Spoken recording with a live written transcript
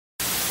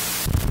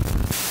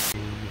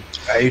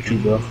I hate you,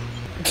 bro.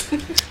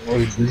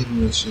 Always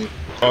bleeding and shit.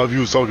 Oh, if you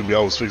was talking to me, I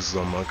was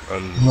fixing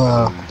something.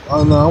 Nah, I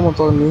want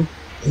to talk to you.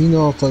 You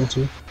know I'm talking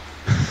to.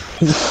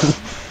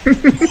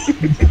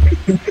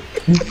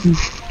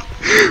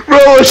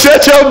 Bro,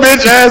 shut your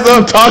bitch ass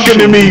up talking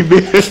to me,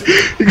 bitch.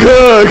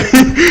 Good.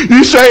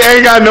 You straight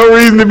ain't got no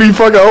reason to be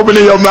fucking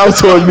opening your mouth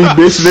towards me,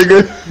 bitch,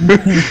 nigga.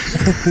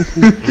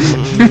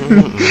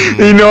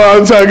 You know what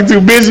I'm talking to,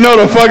 bitch. No,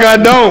 the fuck I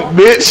don't,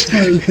 bitch.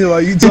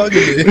 Why you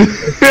talking to me?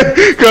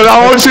 Cause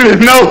I want you to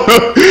know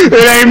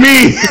it ain't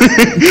me.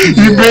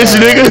 You bitch,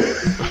 nigga.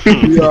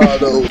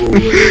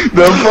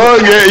 The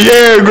fuck,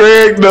 yeah,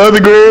 Greg, the other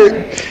Greg.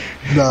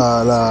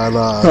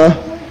 Nah.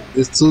 Huh?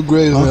 It's two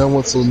Gregs, man. I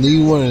want to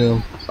leave one of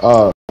them.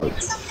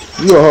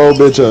 You a whole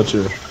bitch out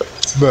here.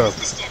 Bro,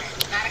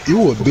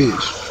 you a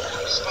bitch.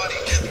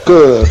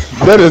 Good.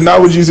 That is not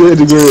what you said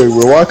to Greg,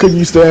 bro. Why couldn't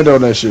you stand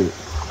on that shit?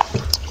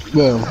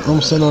 Bro,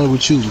 I'm standing on it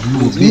with you.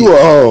 You a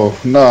hoe.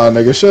 Nah,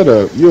 nigga, shut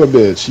up. You a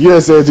bitch. You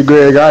ain't said it to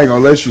Greg, I ain't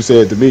gonna let you say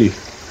it to me.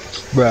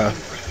 Bro.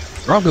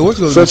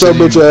 Shut your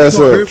bitch ass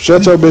up.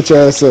 Shut your bitch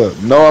ass up.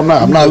 No, I'm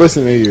not. I'm not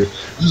listening to you.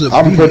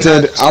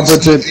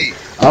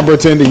 I'm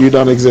pretending you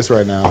don't exist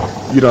right now.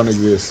 You don't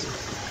exist.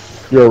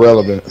 You're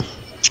irrelevant.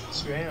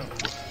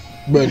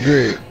 Bro,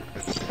 Greg.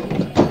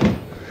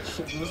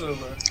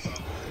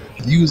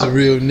 You's a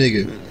real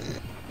nigga.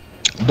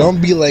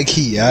 Don't be like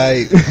he,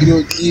 alright? You know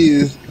what he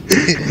is?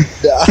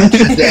 the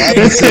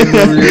opposite of a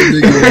real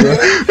nigga,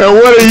 bro. And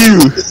what are you?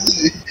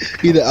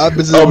 He the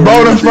opposite a of a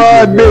bona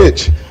fide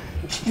bitch.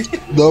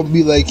 Don't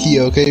be like he,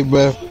 okay,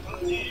 bro?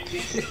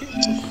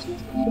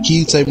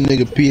 He type of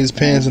nigga pee his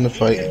pants in the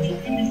fight.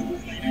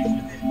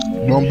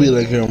 Don't be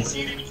like him.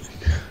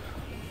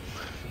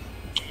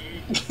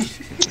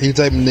 He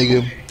type of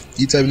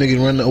nigga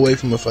running away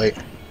from a fight.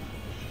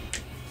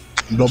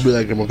 Don't be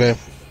like him, okay?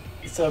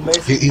 So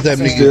he type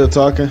of nigga still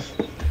talking.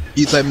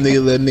 He type of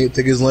nigga let nigga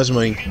take his lunch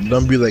money.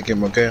 Don't be like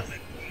him, okay?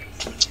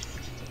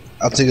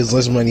 I'll take his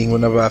lunch money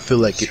whenever I feel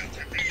like it.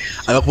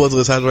 I don't go to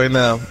his house right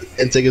now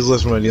and take his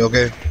lunch money,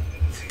 okay?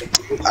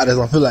 I just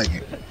don't feel like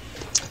it.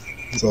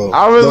 So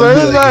I was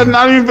like,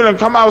 not even gonna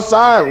come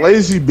outside,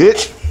 lazy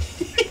bitch.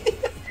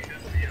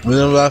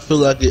 Whenever I feel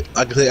like it,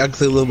 I can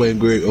say Lil Wayne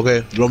Greg,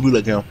 okay? Don't be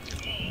like him.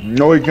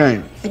 No, he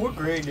can't. What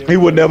Greg is? He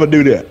would never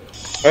do that.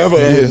 Ever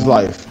in his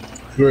life.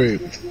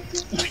 Greg.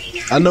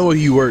 I know where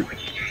you work.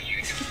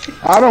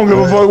 I don't give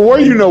a fuck where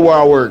you know where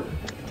I work.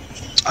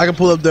 I can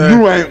pull up there,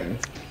 you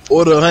ain't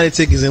order 100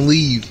 tickets and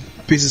leave.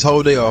 Piss his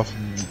whole day off.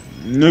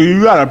 No,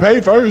 you gotta pay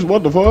first.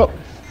 What the fuck?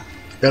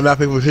 Gotta not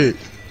pay for shit.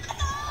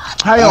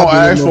 How you gonna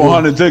ask for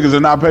 100 tickets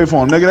and not pay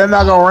for them, nigga? They're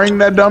not gonna ring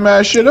that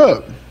dumbass shit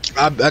up.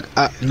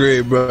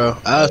 Great, bro.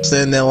 I'll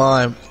stand in that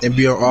line and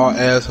be on all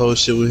asshole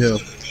shit with him,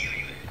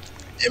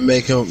 and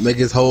make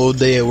his whole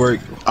day at work.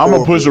 I'm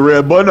gonna push the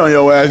red button on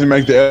your ass and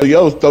make the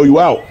LEOs throw you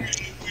out.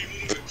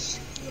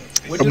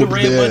 What do the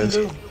red button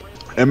do?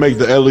 And make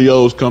the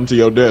LEOs come to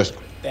your desk.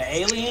 The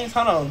aliens?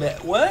 Hold on.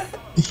 That what?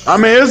 I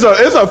mean, it's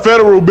a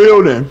federal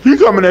building. You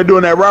coming there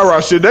doing that rah-rah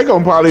shit, they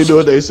gonna probably do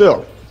it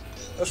themselves.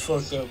 That's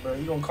fucked up, bro.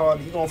 You gonna call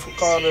the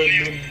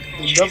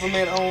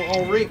government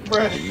on Rick,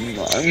 bro? He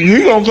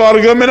gonna call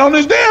the government on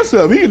his damn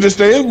self. He can just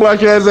stay his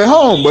black ass at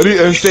home, but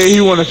instead he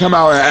wanna come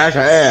out and act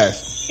an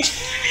ass.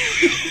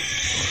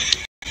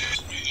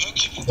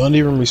 Don't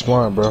even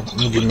respond, bro. I'm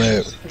gonna get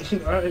mad.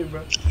 Alright,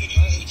 bro.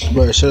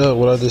 Bro, shut up.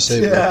 What I just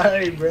say, bro? Yeah,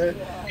 alright, bro.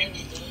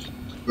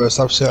 Bro,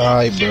 stop saying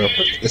alright, bro.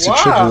 It's Why?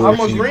 a trigger word I'm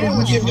for you, bro. agreeing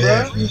with you,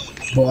 bro.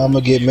 Bro, I'm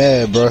gonna get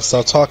mad, bro.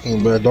 Stop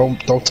talking, bro. Don't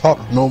talk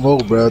no more,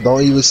 bro.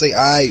 Don't even say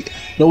alright.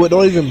 No, what?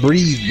 Don't even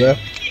breathe, bro.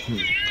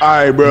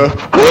 Alright, bro.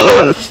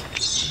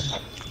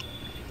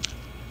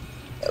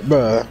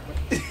 Bro.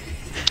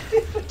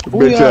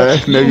 Bitch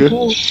ass nigga.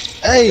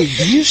 Hey,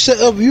 you shut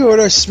up. You over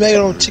there smacking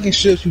on chicken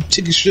strips, you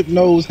chicken strip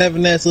nose,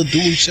 having that little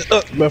dude. Shut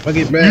up, bro. If I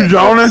get mad. You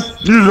zoning?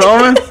 You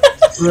zoning?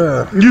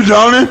 Bro. You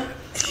zoning?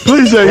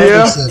 Please say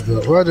yeah.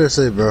 What I just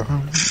say, bro?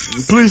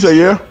 Please say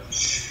yeah.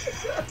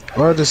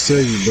 What I just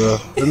say, you, bro?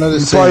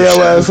 Fire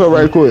your ass up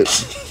right quick.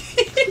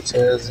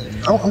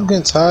 I'm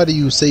getting tired of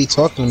you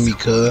talking to me,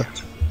 cuz.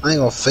 I ain't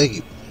gonna fake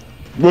it.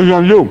 What you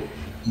gonna do?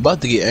 I'm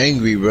about to get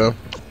angry, bro.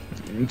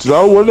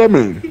 So what that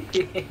mean?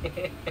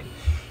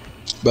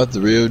 About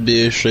the real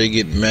deal, straight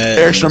get mad.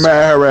 Extra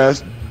mad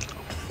harassed.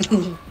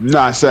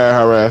 Not sad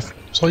harassed.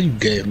 So you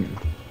gay.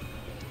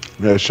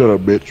 Yeah, shut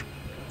up, bitch.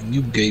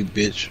 You gay,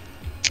 bitch.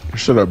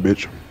 Shut up,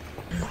 bitch.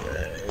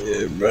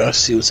 Yeah, bro. I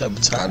see what type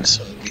of time this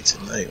gonna be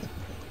tonight.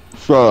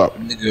 Shut up.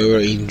 Nigga over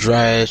eating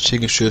dry ass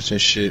chicken strips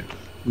and shit.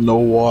 No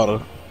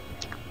water.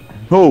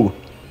 Who?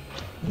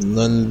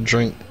 Nothing to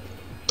drink.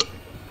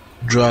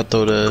 Dry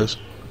throat ass.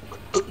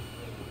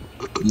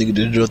 Nigga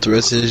just drunk the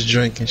rest of his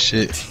drink and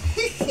shit.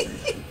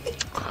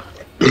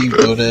 Deep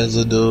throat ass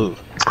a dude.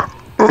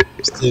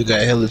 Still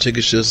got hella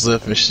chicken strips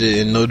left and shit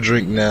and no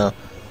drink now.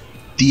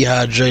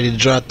 dehydrated,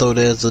 dry throat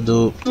ass a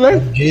dude.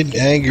 Getting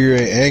angrier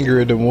and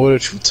angrier the more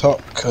that you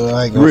talk. Cause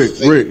I ain't gonna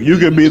Rick, you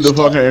could be the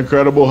fucking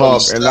Incredible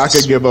Hulk, and I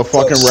could give a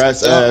fucking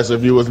rat's ass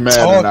if you was mad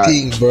or not.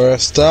 Talking, bruh.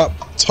 Stop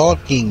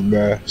talking,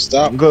 bruh.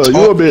 Stop. Good,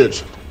 you a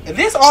bitch. If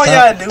this all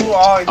y'all do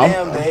all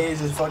damn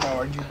days is fucking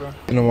argue, bro.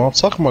 You know what I'm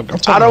talking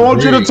about? I don't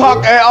want you to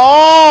talk at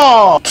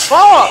all.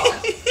 Fuck.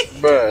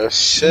 Bruh,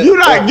 shit. You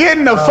not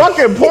getting the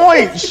fucking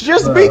points.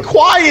 Just be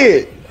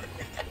quiet.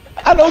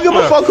 I don't give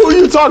a fuck who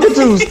you talking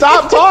to.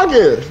 Stop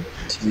talking.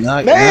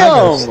 Damn.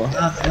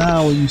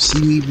 Now when you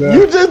see me, bro.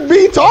 You just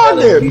be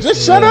talking.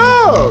 Just shut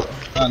up.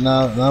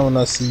 Now when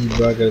I see you,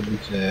 bro, I gotta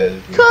beat your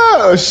ass.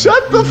 Cuz,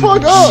 shut the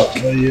fuck up.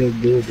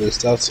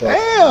 Stop talking.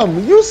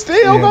 Damn, you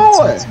still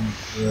going.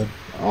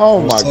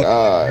 Oh my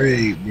god.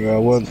 Great, bro. I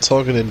wasn't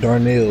talking to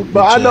Darnell.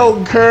 But I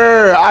don't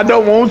care. I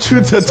don't want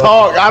you to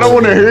talk. I don't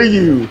want to hear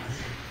you.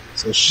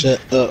 So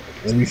shut up.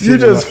 You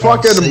just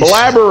fucking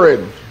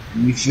blabbering.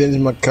 Let me finish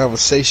my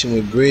conversation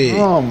with Greg.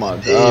 Oh my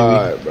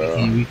god, bro.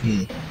 We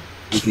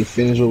can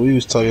finish what we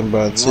was talking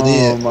about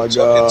today. Oh my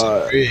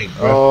god. Greg,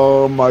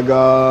 oh my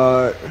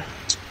god.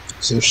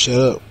 So shut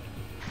up.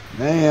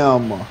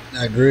 Damn.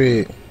 Not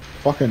Greg.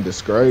 Fucking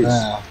disgrace.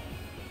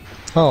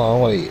 Hold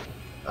on, wait.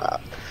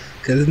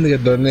 Cause this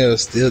nigga Darnell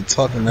still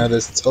talking. I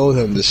just told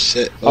him to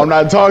shut up. I'm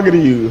not talking to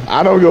you.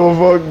 I don't give a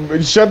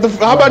fuck. Shut the.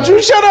 How about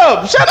you? Shut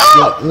up. Shut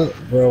up. Look,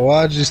 bro,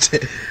 why'd you say,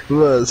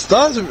 bro?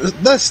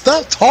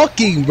 Stop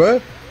talking,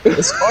 bro.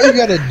 That's all you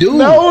gotta do.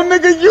 No,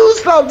 nigga, you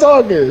stop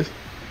talking.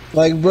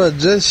 Like, bro,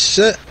 just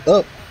shut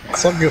up.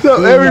 So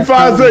every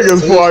 5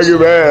 seconds before I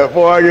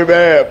get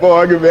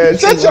mad,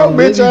 Shut your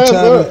bitch ass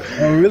up.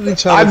 I'm really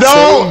trying to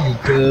save you,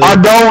 cuz. I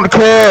don't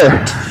care.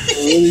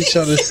 I'm really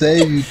trying to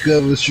save you,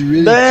 cuz, but you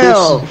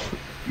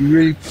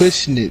really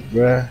pushing it,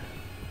 bruh.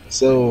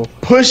 So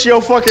push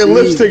your fucking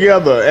lips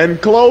together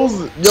and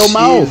close your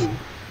mouth.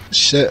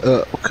 Shut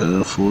up, cuz,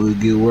 before it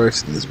get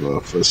worse in this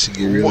motherfucker. She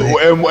get really.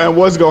 And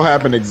what's gonna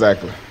happen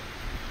exactly?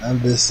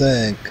 I'm just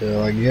saying, cuz,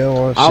 like, you don't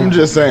want. I'm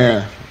just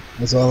saying.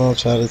 That's all I'm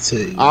trying to tell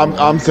you.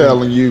 I'm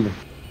telling you.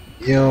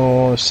 You don't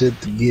want shit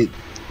to get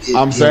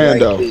I'm saying like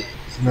though. that.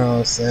 You know what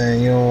I'm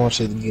saying? You don't want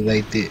shit to get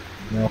like that.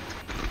 You know.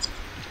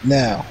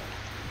 Now,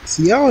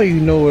 see, I don't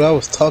even know what I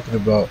was talking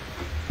about,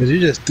 cause you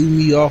just threw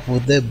me off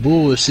with that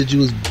bullshit you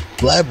was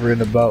blabbering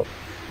about.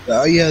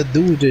 All you gotta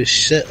do is just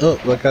shut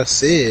up, like I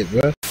said,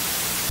 bro.